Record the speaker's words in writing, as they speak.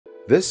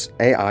This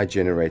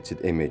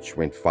AI-generated image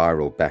went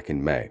viral back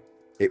in May.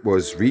 It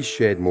was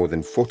reshared more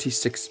than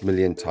 46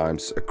 million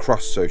times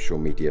across social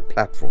media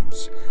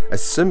platforms, a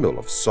symbol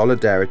of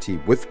solidarity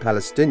with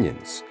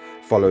Palestinians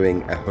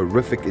following a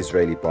horrific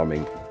Israeli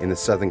bombing in the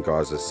southern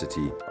Gaza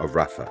city of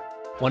Rafah.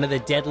 One of the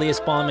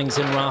deadliest bombings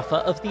in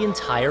Rafah of the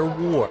entire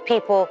war.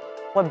 People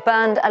were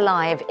burned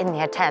alive in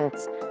their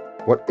tents.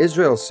 What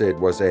Israel said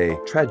was a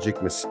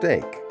tragic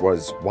mistake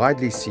was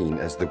widely seen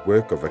as the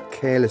work of a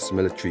careless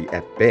military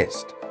at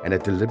best and a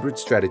deliberate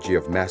strategy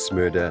of mass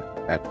murder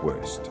at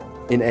worst.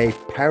 In a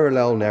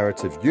parallel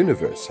narrative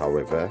universe,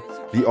 however,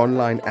 the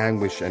online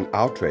anguish and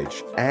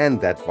outrage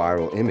and that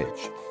viral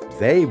image,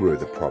 they were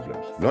the problem,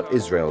 not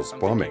Israel's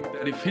bombing.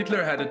 That if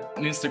Hitler had an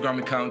Instagram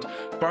account,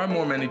 far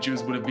more many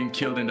Jews would have been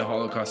killed in the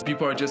Holocaust.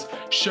 People are just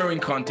sharing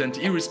content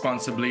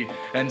irresponsibly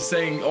and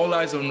saying, all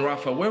eyes on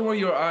Rafah. Where were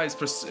your eyes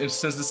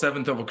since the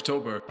 7th of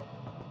October?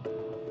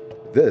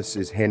 This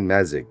is Hen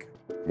Mazzig,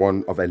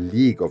 one of a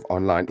league of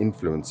online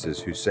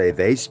influencers who say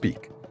they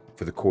speak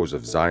for the cause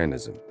of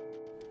Zionism.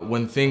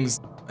 When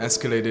things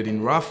escalated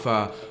in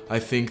Rafah, I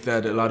think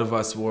that a lot of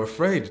us were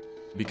afraid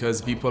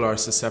because people are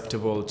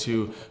susceptible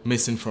to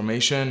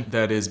misinformation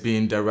that is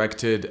being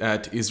directed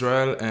at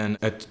Israel and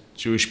at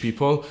Jewish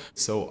people.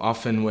 So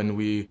often when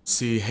we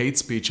see hate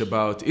speech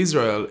about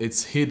Israel,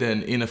 it's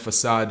hidden in a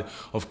facade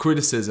of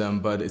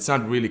criticism, but it's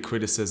not really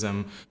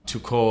criticism to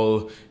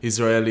call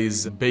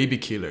Israelis baby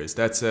killers.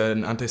 That's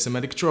an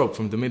anti-Semitic trope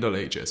from the Middle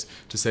Ages.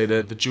 To say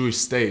that the Jewish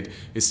state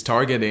is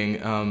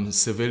targeting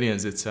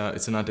civilians, it's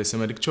an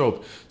anti-Semitic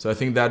trope. So I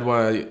think that's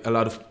why a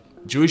lot of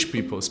Jewish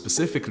people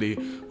specifically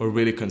were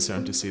really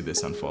concerned to see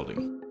this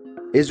unfolding.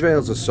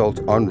 Israel's assault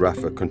on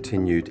Rafah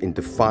continued in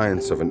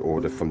defiance of an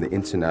order from the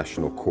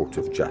International Court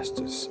of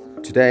Justice.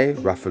 Today,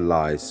 Rafah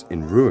lies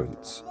in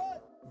ruins.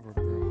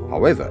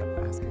 However,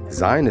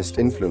 Zionist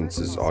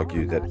influencers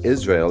argue that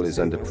Israel is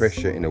under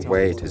pressure in a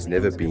way it has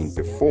never been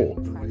before,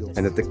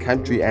 and that the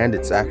country and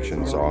its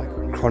actions are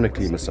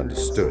chronically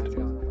misunderstood.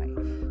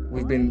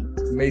 We've been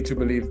made to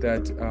believe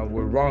that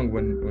we're wrong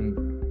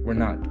when we're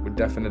not. We're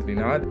definitely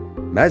not.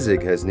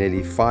 Mazzig has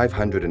nearly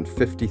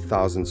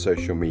 550,000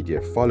 social media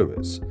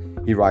followers.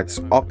 He writes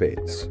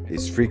op-eds,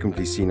 is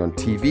frequently seen on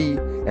TV,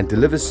 and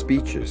delivers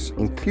speeches,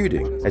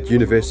 including at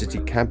university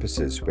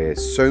campuses where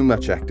so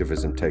much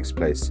activism takes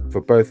place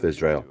for both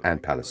Israel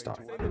and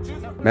Palestine.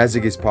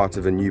 Mazzig is part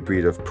of a new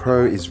breed of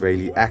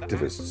pro-Israeli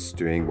activists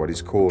doing what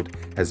is called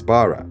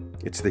Hasbara.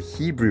 It's the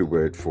Hebrew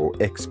word for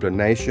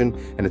explanation,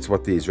 and it's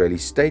what the Israeli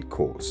state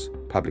calls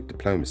public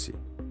diplomacy.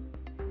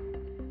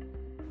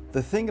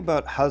 The thing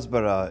about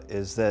Hasbara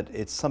is that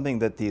it's something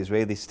that the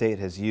Israeli state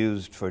has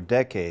used for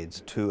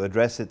decades to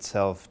address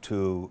itself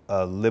to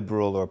a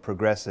liberal or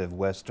progressive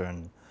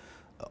Western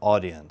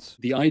audience.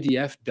 The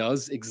IDF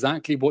does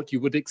exactly what you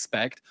would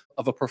expect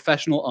of a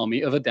professional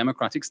army of a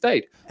democratic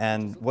state.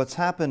 And what's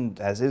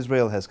happened as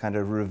Israel has kind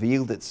of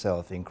revealed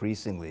itself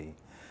increasingly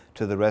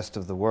to the rest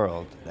of the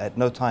world, at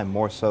no time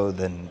more so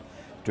than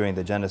during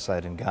the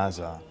genocide in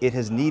Gaza, it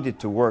has needed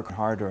to work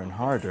harder and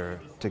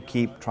harder to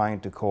keep trying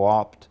to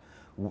co-opt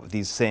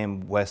these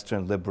same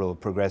Western liberal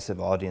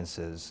progressive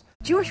audiences.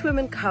 Jewish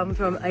women come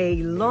from a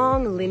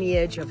long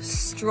lineage of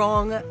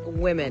strong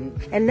women.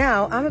 And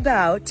now I'm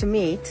about to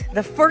meet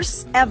the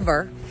first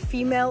ever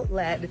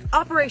female-led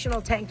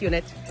operational tank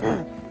unit.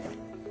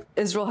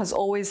 Israel has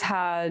always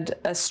had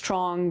a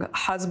strong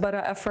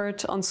Hasbara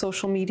effort on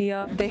social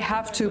media. They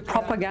have to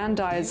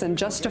propagandize and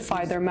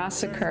justify their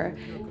massacre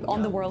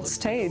on the world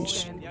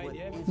stage.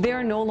 They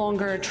are no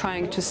longer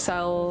trying to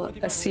sell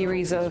a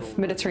series of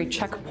military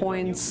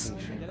checkpoints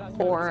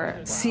or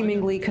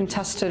seemingly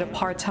contested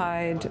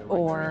apartheid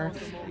or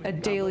a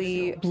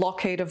daily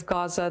blockade of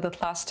Gaza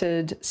that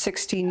lasted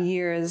 16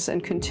 years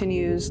and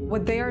continues.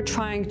 What they are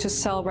trying to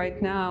sell right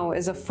now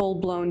is a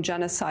full-blown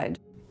genocide.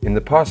 In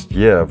the past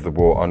year of the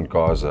war on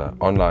Gaza,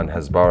 online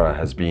Hasbara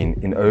has been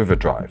in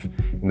overdrive.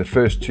 In the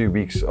first 2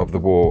 weeks of the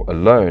war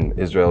alone,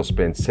 Israel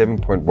spent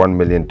 $7.1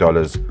 million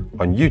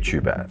on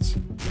YouTube ads.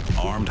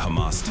 Armed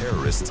Hamas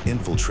terrorists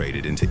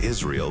infiltrated into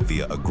Israel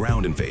via a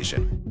ground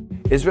invasion.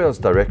 Israel's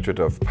Directorate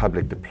of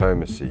Public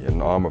Diplomacy,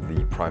 an arm of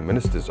the Prime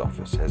Minister's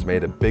office, has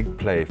made a big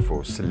play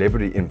for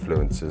celebrity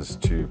influencers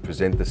to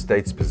present the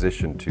state's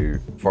position to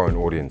foreign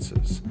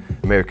audiences.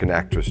 American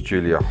actress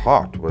Julia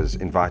Hart was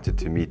invited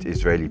to meet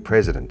Israeli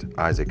President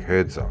Isaac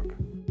Herzog.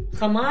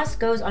 Hamas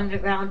goes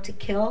underground to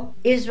kill,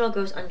 Israel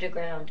goes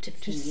underground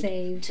to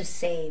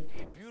save.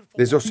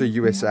 There's also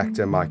US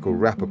actor Michael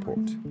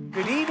Rappaport.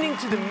 Good evening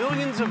to the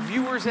millions of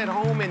viewers at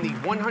home and the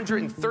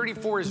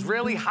 134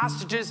 Israeli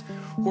hostages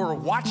who are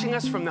watching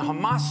us from the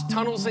Hamas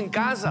tunnels in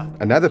Gaza.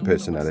 Another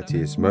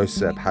personality is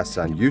Mossab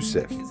Hassan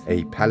Youssef,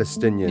 a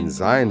Palestinian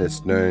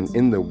Zionist known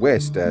in the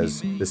West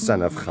as the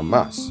son of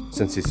Hamas,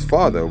 since his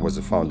father was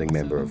a founding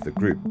member of the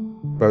group.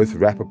 Both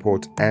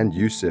Rappaport and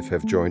Youssef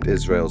have joined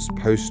Israel's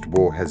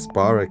post-war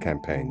Hasbara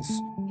campaigns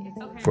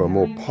for a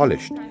more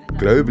polished,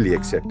 globally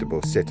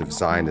acceptable set of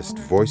Zionist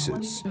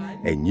voices.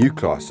 A new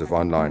class of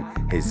online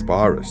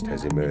hasbarists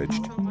has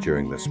emerged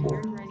during this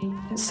war.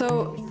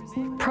 So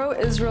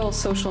Pro-Israel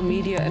social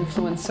media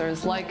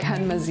influencers like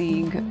Hen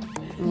Mazzig,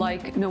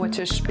 like Noah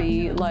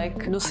Tishby,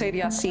 like Nusayr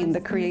Yassin,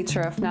 the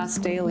creator of Nas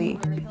Daily,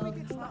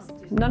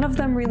 none of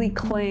them really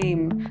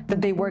claim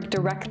that they work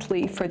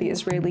directly for the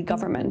Israeli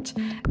government.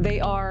 They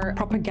are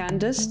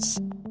propagandists,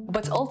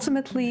 but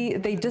ultimately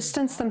they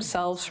distance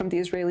themselves from the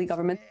Israeli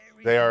government.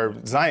 They are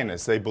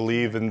Zionists. They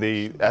believe in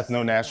the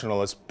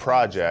ethno-nationalist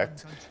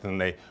project, and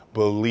they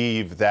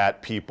believe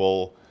that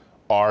people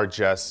are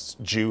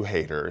just Jew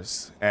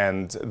haters.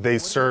 And they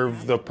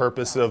serve the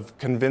purpose of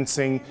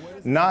convincing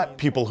not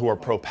people who are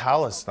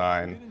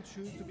pro-Palestine,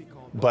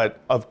 but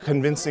of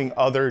convincing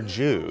other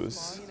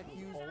Jews,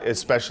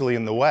 especially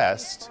in the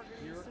West,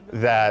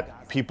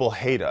 that people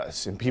hate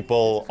us and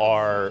people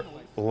are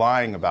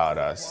lying about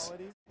us.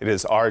 It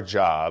is our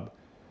job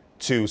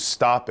to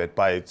stop it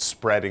by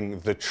spreading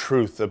the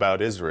truth about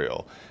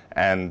Israel.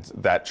 And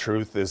that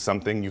truth is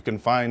something you can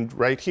find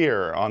right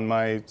here on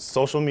my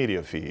social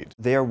media feed.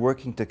 They are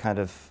working to kind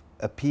of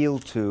appeal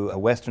to a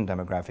Western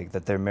demographic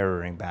that they're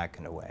mirroring back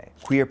in a way.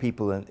 Queer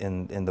people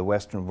in the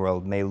Western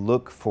world may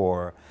look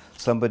for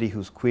somebody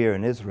who's queer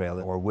in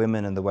Israel, or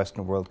women in the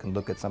Western world can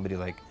look at somebody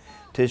like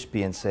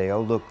Tishby and say,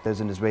 oh look,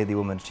 there's an Israeli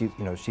woman,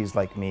 she's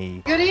like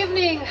me. Good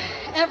evening,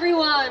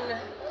 everyone.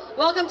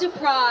 Welcome to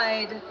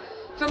Pride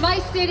from my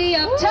city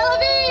of Tel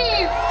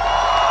Aviv.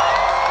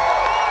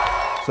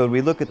 So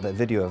we look at the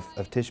video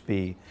of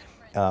Tishby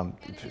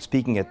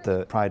speaking at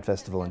the Pride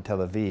Festival in Tel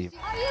Aviv.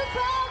 Are you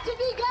proud to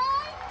be gay?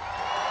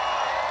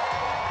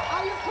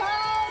 Are you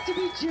proud to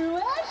be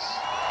Jewish?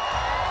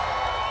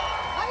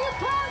 Are you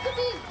proud to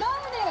be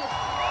Zionist?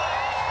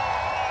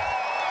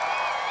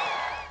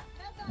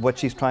 What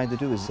she's trying to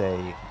do is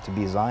say to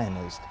be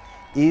Zionist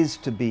is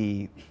to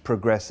be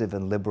progressive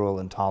and liberal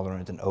and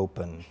tolerant and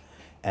open.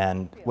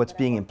 And what's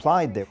being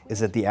implied there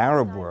is that the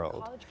Arab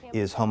world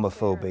is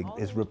homophobic,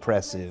 is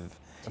repressive.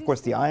 Of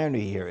course, the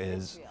irony here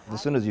is, as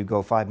soon as you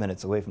go 5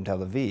 minutes away from Tel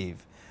Aviv,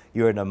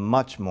 you're in a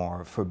much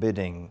more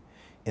forbidding,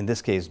 in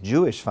this case,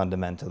 Jewish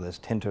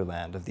fundamentalist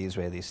hinterland of the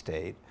Israeli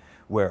state,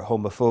 where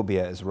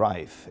homophobia is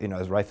rife,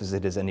 as rife as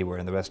it is anywhere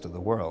in the rest of the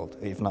world,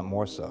 if not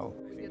more so.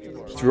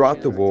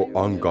 Throughout the war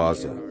on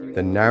Gaza,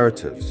 the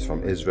narratives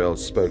from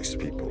Israel's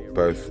spokespeople,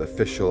 both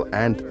official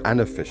and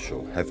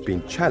unofficial, have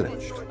been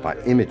challenged by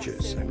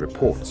images and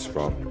reports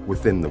from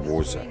within the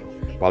war zone.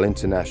 While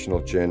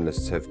international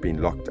journalists have been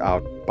locked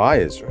out by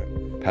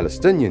Israel,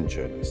 Palestinian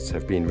journalists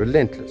have been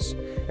relentless,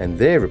 and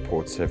their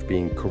reports have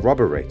been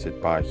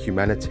corroborated by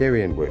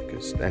humanitarian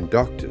workers and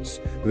doctors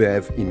who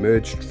have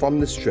emerged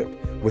from the strip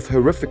with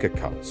horrific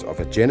accounts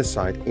of a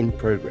genocide in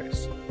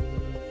progress.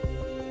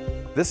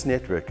 This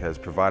network has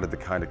provided the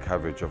kind of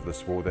coverage of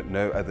this war that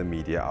no other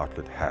media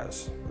outlet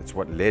has. It's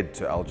what led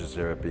to Al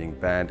Jazeera being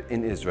banned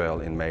in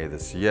Israel in May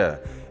this year.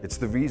 It's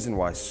the reason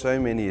why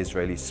so many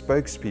Israeli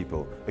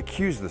spokespeople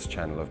accuse this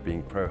channel of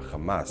being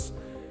pro-Hamas.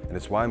 And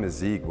it's why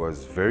Mazzig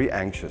was very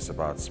anxious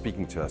about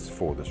speaking to us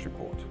for this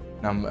report.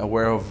 I'm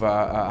aware of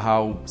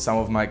how some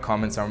of my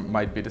comments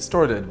might be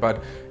distorted,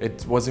 but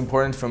it was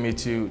important for me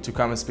to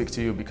come and speak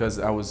to you because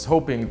I was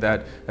hoping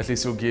that at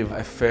least you'll give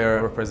a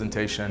fair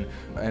representation.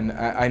 And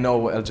I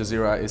know Al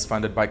Jazeera is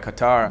funded by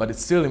Qatar, but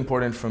it's still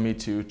important for me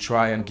to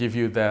try and give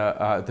you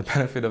the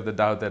benefit of the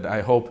doubt that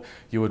I hope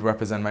you would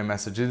represent my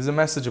message. It is a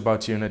message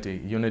about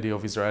unity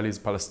of Israelis,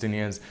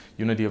 Palestinians,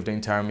 unity of the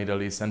entire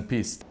Middle East, and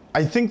peace.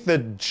 I think the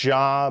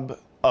job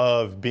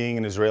of being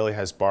an Israeli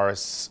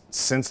hasbarist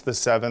since the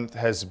 7th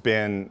has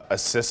been a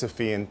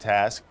Sisyphean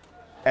task.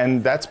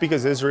 And that's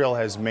because Israel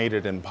has made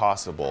it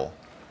impossible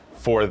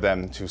for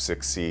them to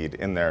succeed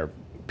in their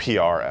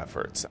PR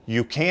efforts.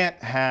 You can't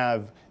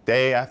have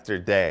day after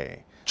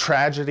day,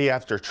 tragedy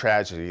after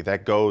tragedy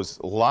that goes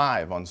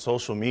live on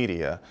social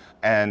media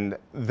and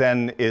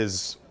then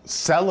is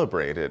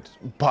celebrated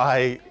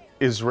by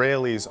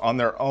Israelis on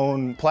their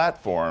own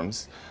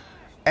platforms,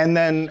 and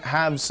then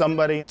have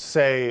somebody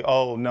say,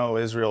 oh no,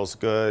 Israel's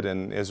good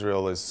and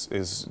Israel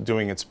is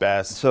doing its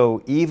best.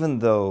 So even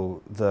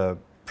though the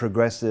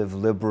progressive,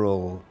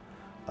 liberal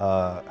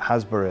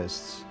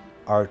hasbarists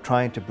are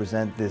trying to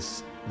present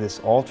this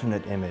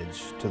alternate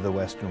image to the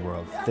Western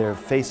world, they're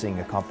facing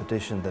a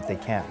competition that they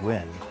can't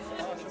win,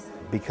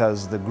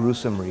 because the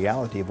gruesome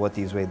reality of what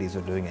the Israelis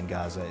are doing in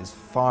Gaza is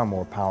far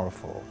more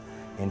powerful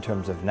in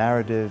terms of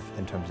narrative,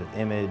 in terms of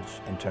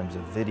image, in terms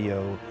of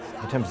video,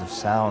 in terms of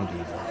sound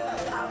even.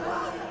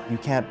 You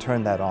can't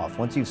turn that off.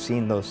 Once you've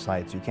seen those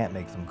sites, you can't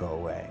make them go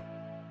away.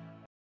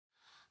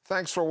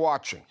 Thanks for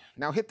watching.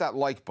 Now hit that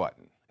like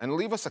button and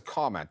leave us a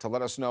comment to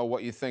let us know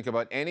what you think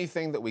about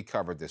anything that we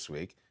covered this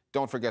week.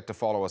 Don't forget to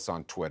follow us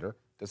on Twitter.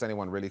 Does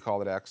anyone really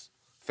call it X?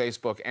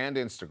 Facebook and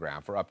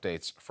Instagram for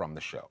updates from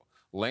the show.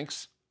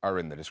 Links are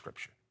in the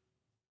description.